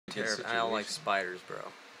terrified. I don't like spiders, bro.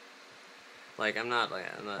 Like, I'm not. Right,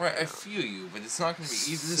 you know. I feel you, but it's not gonna be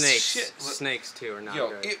easy. Snakes. Snakes too are not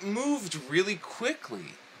good. It moved really quickly.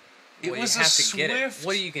 It was you have swift. to get it.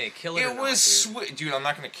 What are you gonna kill it? It was swift, dude. I'm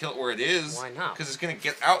not gonna kill it where it is. Why not? Because it's gonna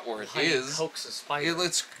get out where it is. Coax a spider.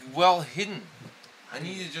 It's well hidden. I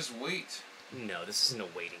need to just wait. No, this isn't a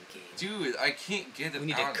waiting game. Dude, I can't get it we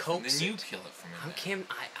need out. To coax then it. you kill it from I can't.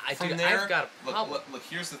 From there, I've got a problem. Look,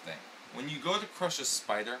 here's the thing. When you go to crush a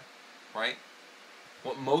spider, right?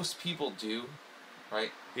 What most people do,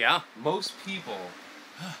 right? Yeah. Most people.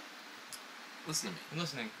 Listen to me. I'm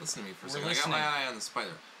listening. Listen to me for a second. I got my eye on the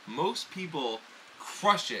spider. Most people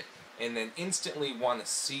crush it and then instantly want to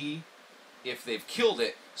see if they've killed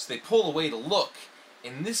it, so they pull away to look.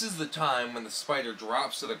 And this is the time when the spider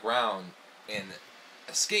drops to the ground and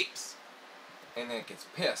escapes. And then it gets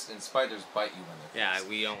pissed, and spiders bite you when they're pissed. Yeah,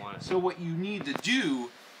 we don't want to. So what you need to do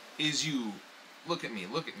is you look at me.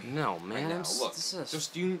 No, man. Right now, look.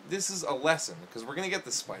 This is a lesson because we're gonna get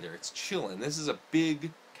the spider. It's chilling. This is a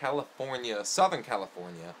big Southern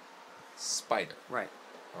California spider. Right.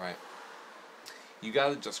 All right. You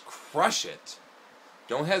gotta just crush it.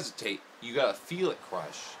 Don't hesitate. You gotta feel it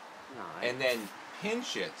crush, and then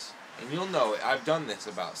pinch it, and you'll know it. I've done this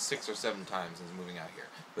about 6 or 7 times since moving out here.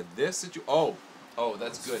 But this oh,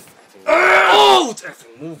 that's good. Oh, it's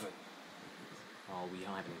effing moving. Oh, we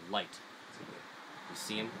don't have any light. You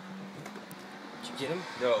see him? Did you get him?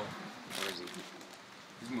 No. Where is he?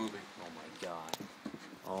 He's moving. Oh my god.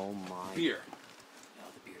 Oh my. Beer.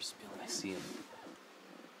 Oh, the beer's spilling. I see him.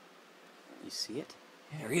 You see it?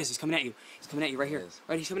 Yeah. There he is. He's coming at you. He's coming at you right here.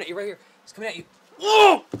 Right, he's coming at you right here. He's coming at you.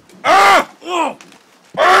 Oh! Ah! Oh!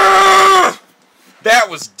 Ah! That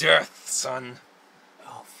was death, son.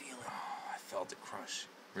 Oh, feel it. Oh, I felt it crush.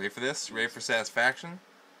 Ready for this? Ready for satisfaction?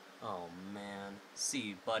 Oh, man. See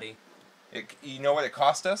you, buddy. You know what it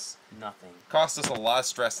cost us? Nothing. It cost us a lot of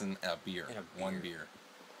stress in a beer. In a beer. One beer.